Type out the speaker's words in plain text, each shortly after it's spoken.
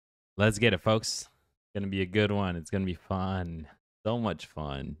Let's get it, folks. It's gonna be a good one. It's gonna be fun. So much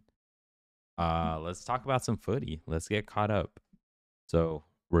fun. Let's talk about some footy. Let's get caught up. So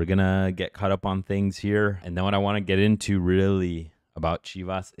we're gonna get caught up on things here, and then what I want to get into really about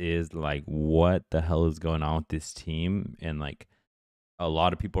Chivas is like what the hell is going on with this team, and like a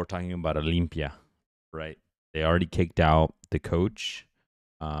lot of people are talking about Olympia, right? They already kicked out the coach,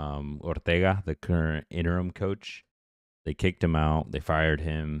 Ortega, the current interim coach. They kicked him out. They fired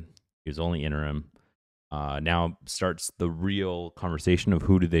him. He was only interim. Now starts the real conversation of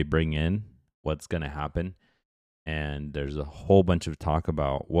who do they bring in, what's going to happen. And there's a whole bunch of talk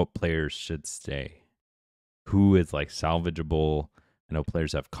about what players should stay, who is like salvageable. I know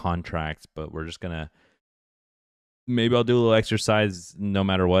players have contracts, but we're just going to, maybe I'll do a little exercise no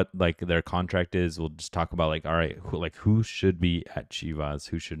matter what like their contract is. We'll just talk about like, all right, who should be at Chivas,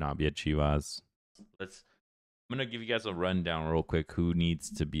 who should not be at Chivas. I'm going to give you guys a rundown real quick who needs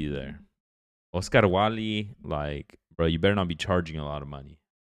to be there. Oscar Wally, like, bro, you better not be charging a lot of money.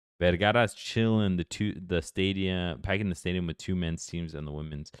 Vergara's chilling the stadium, packing the stadium with two men's teams and the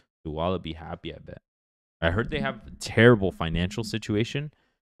women's. Do Wally be happy? I bet. I heard they have a terrible financial situation,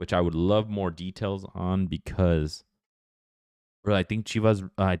 which I would love more details on because, bro, I think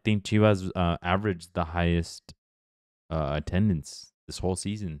Chivas averaged the highest attendance this whole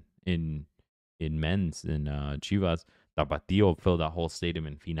season in men's in Chivas. Tapatio filled that whole stadium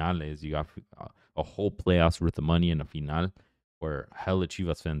in finales. You got a whole playoffs worth of money in a final where hella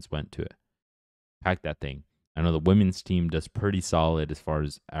Chivas fans went to it. Packed that thing. I know the women's team does pretty solid as far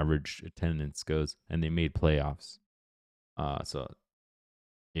as average attendance goes, and they made playoffs. So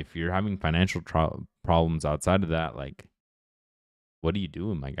if you're having financial problems outside of that, like, what are you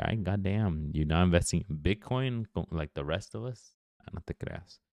doing, my guy? Goddamn, you're not investing in Bitcoin like the rest of us? I don't think it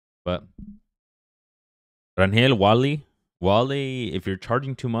has. But Rangel, Wally, if you're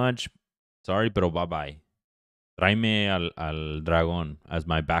charging too much, sorry, pero bye-bye. Tráeme al Dragón as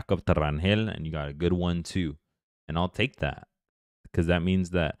my backup to Rangel, and you got a good one too. And I'll take that because that means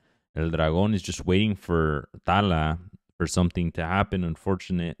that El Dragón is just waiting for Tala for something to happen,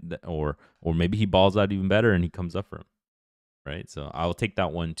 unfortunate, or maybe he balls out even better and he comes up for him, right? So I'll take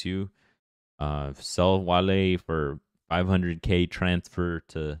that one too. Sell Wale for 500K transfer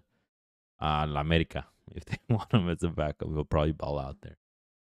to La America. If they want him as a backup, he'll probably ball out there.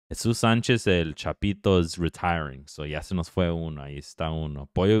 Jesús Sánchez, el Chapito, is retiring. So ya se nos fue uno. Ahí está uno.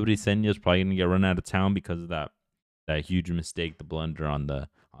 Pollo Briseño is probably going to get run out of town because of that huge mistake, the blunder on the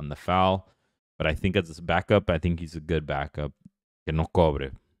foul. But I think as a backup, I think he's a good backup. Que no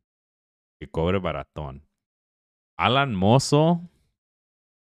cobre. Que cobre baratón. Alan Mozo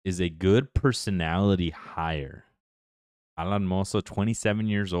is a good personality hire. Alan Mozo, 27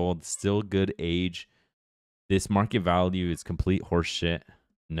 years old, still good age. This market value is complete horseshit.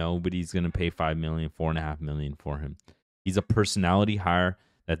 Nobody's going to pay $5 million, $4.5 million for him. He's a personality hire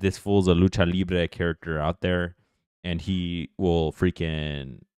that this fool's a lucha libre character out there. And he will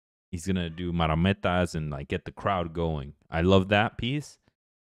freaking, he's going to do marametas and like get the crowd going. I love that piece.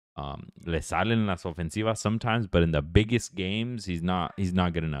 Le salen las ofensivas sometimes, but in the biggest games, he's not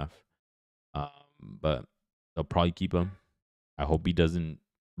good enough. But they'll probably keep him. I hope he doesn't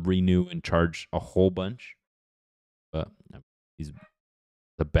renew and charge a whole bunch. But he's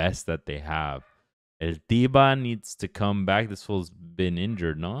the best that they have. El Tiba needs to come back. This fool's been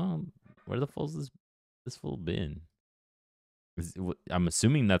injured. No, where the full's this fool been? I'm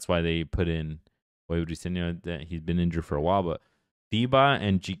assuming that's why they put in Briseño, that he's been injured for a while. But Tiba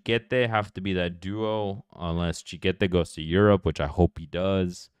and Chiquete have to be that duo unless Chiquete goes to Europe, which I hope he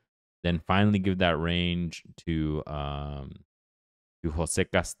does. Then finally give that range to Jose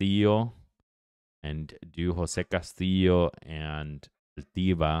Castillo and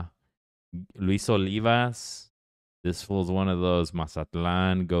Tiba. Luis Olivas, this fool's one of those.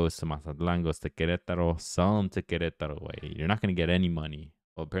 Mazatlán goes to Querétaro. Sell him to Querétaro. Way. You're not going to get any money.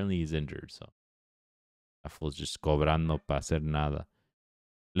 Well, apparently he's injured, so that fool's just cobrando para hacer nada.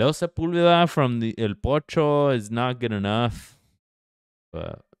 Leo Sepúlveda from the El Pocho is not good enough,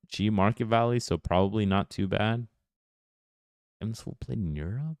 but Chi market value, so probably not too bad. And this fool played in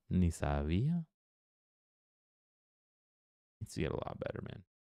Europe? Ni sabía. Needs to get a lot better, man.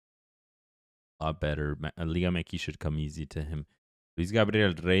 A lot better. Liga MX should come easy to him. Luis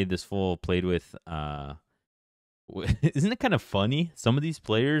Gabriel Rey, this fool played with. Isn't it kind of funny? Some of these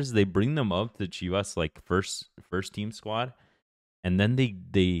players, they bring them up to Chivas like first team squad, and then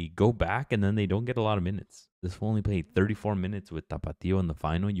they go back and then they don't get a lot of minutes. This fool only played 34 minutes with Tapatio in the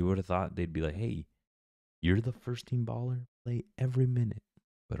final. You would have thought they'd be like, hey, you're the first team baller. Play every minute.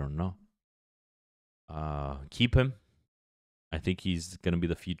 But I don't know. Keep him. I think he's going to be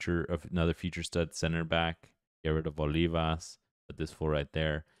the future of another future stud center back. Get rid of Olivas. Put this fool right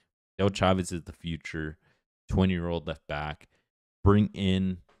there. Del Chavez is the future 20-year-old left back. Bring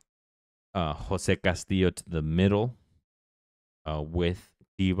in Jose Castillo to the middle with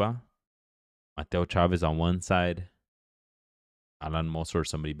Tiva. Mateo Chavez on one side. Alan Mosso or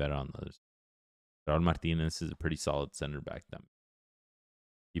somebody better on the other. Raul Martinez is a pretty solid center back. Then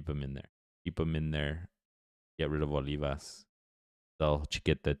keep him in there. Keep him in there. Get rid of Olivas. Sell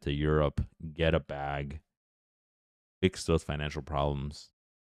Chiquita to Europe. Get a bag. Fix those financial problems.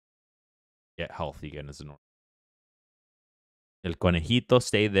 Get healthy again as a normal. El Conejito,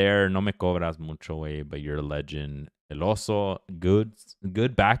 stay there. No me cobras mucho, way, but you're a legend. El Oso,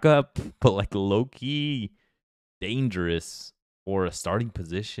 good backup, but like low key dangerous for a starting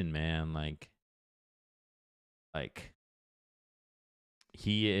position, man. Like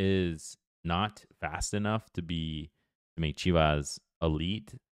he is not fast enough to make Chivas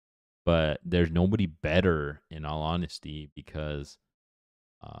elite, but there's nobody better, in all honesty, because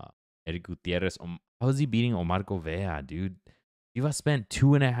Eric Gutierrez, how is he beating Omar Govea, dude? Chivas spent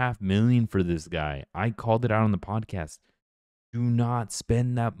 $2.5 million for this guy. I called it out on the podcast. Do not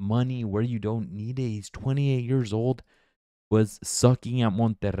spend that money where you don't need it. He's 28 years old, was sucking at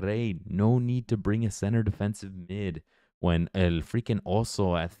Monterrey. No need to bring a center defensive mid when El freaking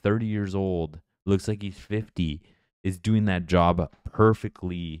Oso at 30 years old, looks like he's 50, is doing that job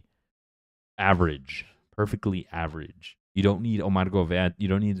perfectly average. Perfectly average. You don't need Omar Govea. You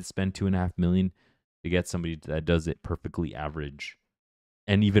don't need to spend $2.5 million to get somebody that does it perfectly average.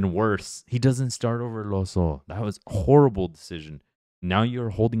 And even worse, he doesn't start over Loso. That was a horrible decision. Now you're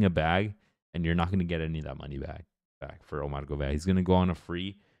holding a bag, and you're not going to get any of that money back for Omar Govea. He's going to go on a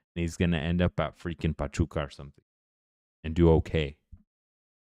free, and he's going to end up at freaking Pachuca or something and do okay.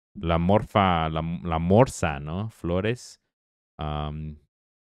 La Morsa, no? Flores. Gol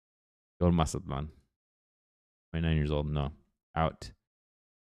Mazatlán. 29 years old. No. Out.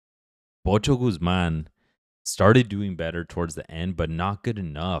 Pocho Guzman started doing better towards the end, but not good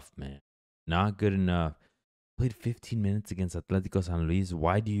enough, man. Not good enough. Played 15 minutes against Atlético San Luis.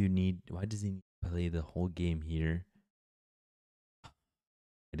 Why does he need to play the whole game here?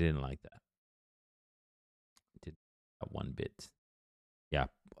 I didn't like that. I did that one bit. Yeah,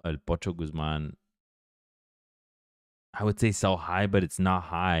 El Pocho Guzman. I would say sell high, but it's not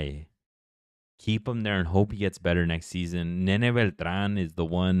high. Keep him there and hope he gets better next season. Nene Beltran is the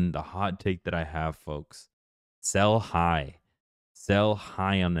hot take that I have, folks. Sell high. Sell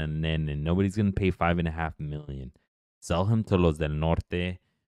high on a Nene. Nobody's going to pay $5.5 million. Sell him to Los del Norte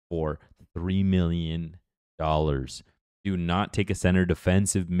for $3 million. Do not take a center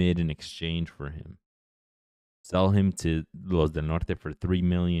defensive mid in exchange for him. Sell him to Los del Norte for $3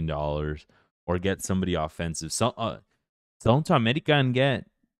 million or get somebody offensive. Sell him to America and get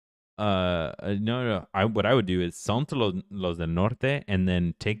no. What I would do is sell him to Los del Norte and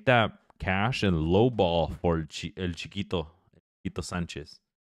then take that cash and lowball for El Chiquito Sanchez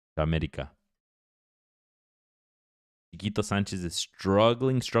to America. Chiquito Sanchez is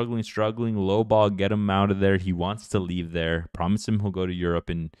struggling. Lowball, get him out of there. He wants to leave there. Promise him he'll go to Europe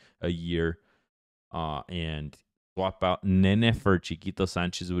in a year. And swap out Nene for Chiquito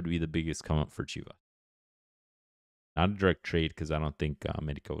Sanchez would be the biggest come up for Chivas. Not a direct trade because I don't think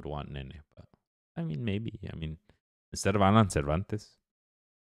America would want Nene. But I mean, maybe. I mean, instead of Alan Cervantes.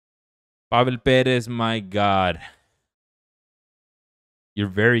 Pavel Perez, my God. You're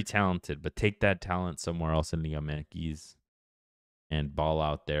very talented, but take that talent somewhere else in Liga MX and ball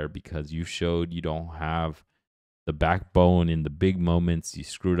out there because you showed you don't have the backbone in the big moments. You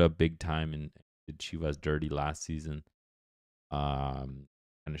screwed up big time and did Chivas dirty last season. Kind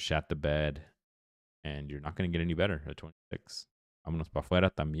of shat the bed. And you're not going to get any better at 26. Vámonos pa'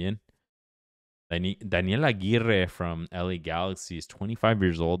 fuera también. Daniel Aguirre from LA Galaxy is 25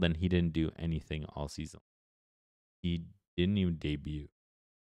 years old and he didn't do anything all season. He didn't even debut.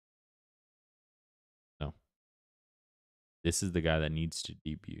 No. This is the guy that needs to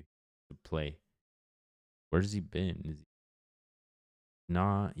debut, to play. Where's he been? Is he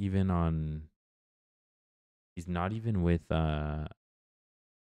not even on... He's not even with Tapatio,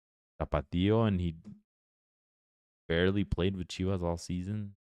 and he barely played with Chivas all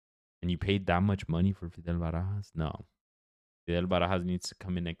season. And you paid that much money for Fidel Barajas? No. Fidel Barajas needs to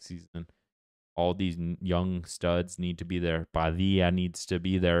come in next season. All these young studs need to be there. Padilla needs to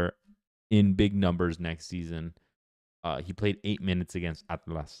be there in big numbers next season. He played 8 minutes against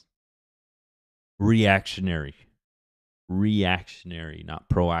Atlas. Reactionary, not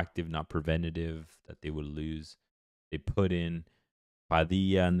proactive, not preventative, that they would lose. They put in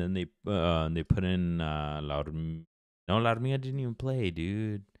Padilla, and then they put in No, La Hormiga didn't even play,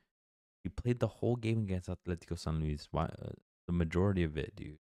 dude. He played the whole game against Atletico San Luis. Why, the majority of it,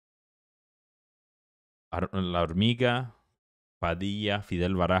 dude. I don't know. La Hormiga, Padilla,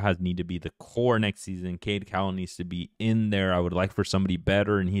 Fidel Barajas need to be the core next season. Cade Cowell needs to be in there. I would like for somebody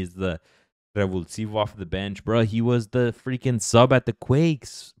better, and he's the revulsivo off the bench. Bro, he was the freaking sub at the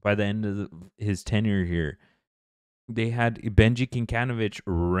Quakes by the end of his tenure here. They had Benji Kinkanovic,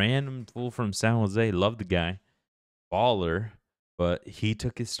 random fool from San Jose. Love the guy. Baller. But he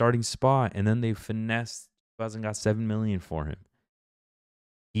took his starting spot, and then they finessed Chivas and got $7 million for him.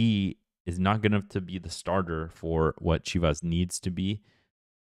 He is not good enough to be the starter for what Chivas needs to be,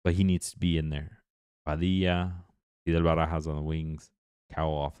 but he needs to be in there. Padilla, Fidel Barajas on the wings,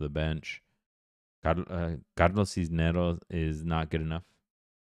 Cowell off the bench. Carlos Cisneros is not good enough.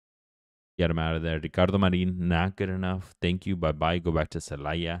 Get him out of there. Ricardo Marin, not good enough. Thank you. Bye-bye. Go back to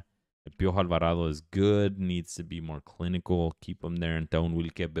Celaya. Piojo Alvarado is good. Needs to be more clinical. Keep him there. And Don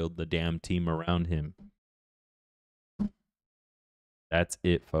Wilke build the damn team around him. That's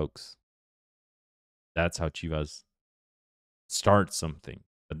it, folks. That's how Chivas start something.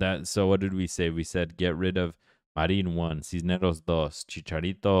 So what did we say? We said get rid of Marin 1, Cisneros 2,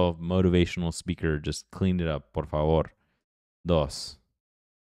 Chicharito, motivational speaker, just clean it up, por favor. 2.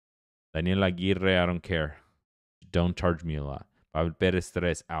 Daniel Aguirre, I don't care. Don't charge me a lot. Pavel Perez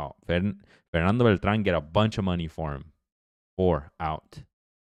 3 out. Fernando Beltran, get a bunch of money for him. 4 out.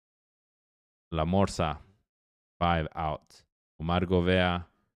 La Morsa 5 out. Omar Govea,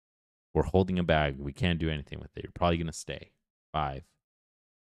 we're holding a bag. We can't do anything with it. You're probably going to stay. 5.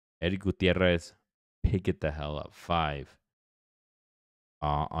 Eric Gutierrez, pick it the hell up. 5.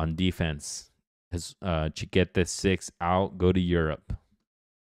 On defense, Chiquete 6 out. Go to Europe.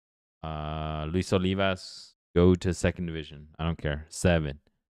 Luis Olivas, go to second division. I don't care. 7.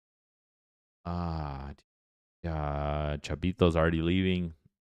 Chabito's already leaving.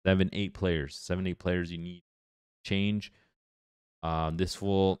 7, 8 players. 7, 8 players you need change. This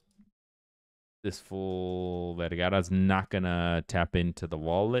fool Vergara's not gonna tap into the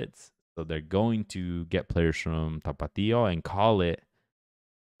wallets, so they're going to get players from Tapatío and call it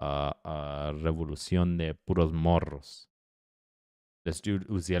Revolución de Puros Morros. This dude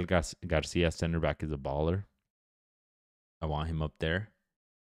Uziel Garcia, center back, is a baller. I want him up there.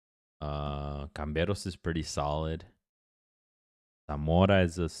 Camberos is pretty solid. Zamora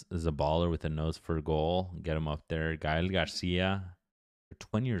is a baller with a nose for goal. Get him up there. Gael Garcia. They're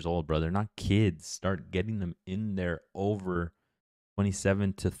 20 years old, bro. They're not kids. Start getting them in there over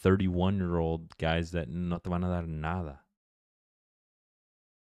 27 to 31-year-old guys that no te van a dar nada.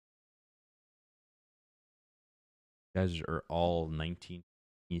 Guys are all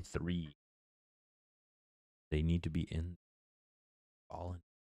 1923. They need to be in balling.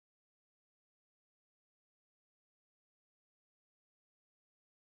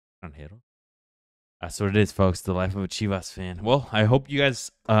 That's what it is, folks. The life of a Chivas fan. Well, I hope you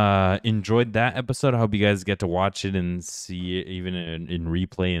guys enjoyed that episode. I hope you guys get to watch it and see it even in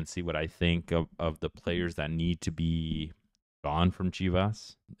replay and see what I think of the players that need to be gone from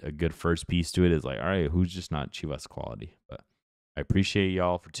Chivas. A good first piece to it is like, all right, who's just not Chivas quality? But I appreciate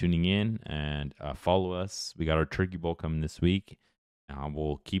y'all for tuning in and follow us. We got our Turkey Bowl coming this week.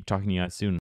 We'll keep talking to you guys soon.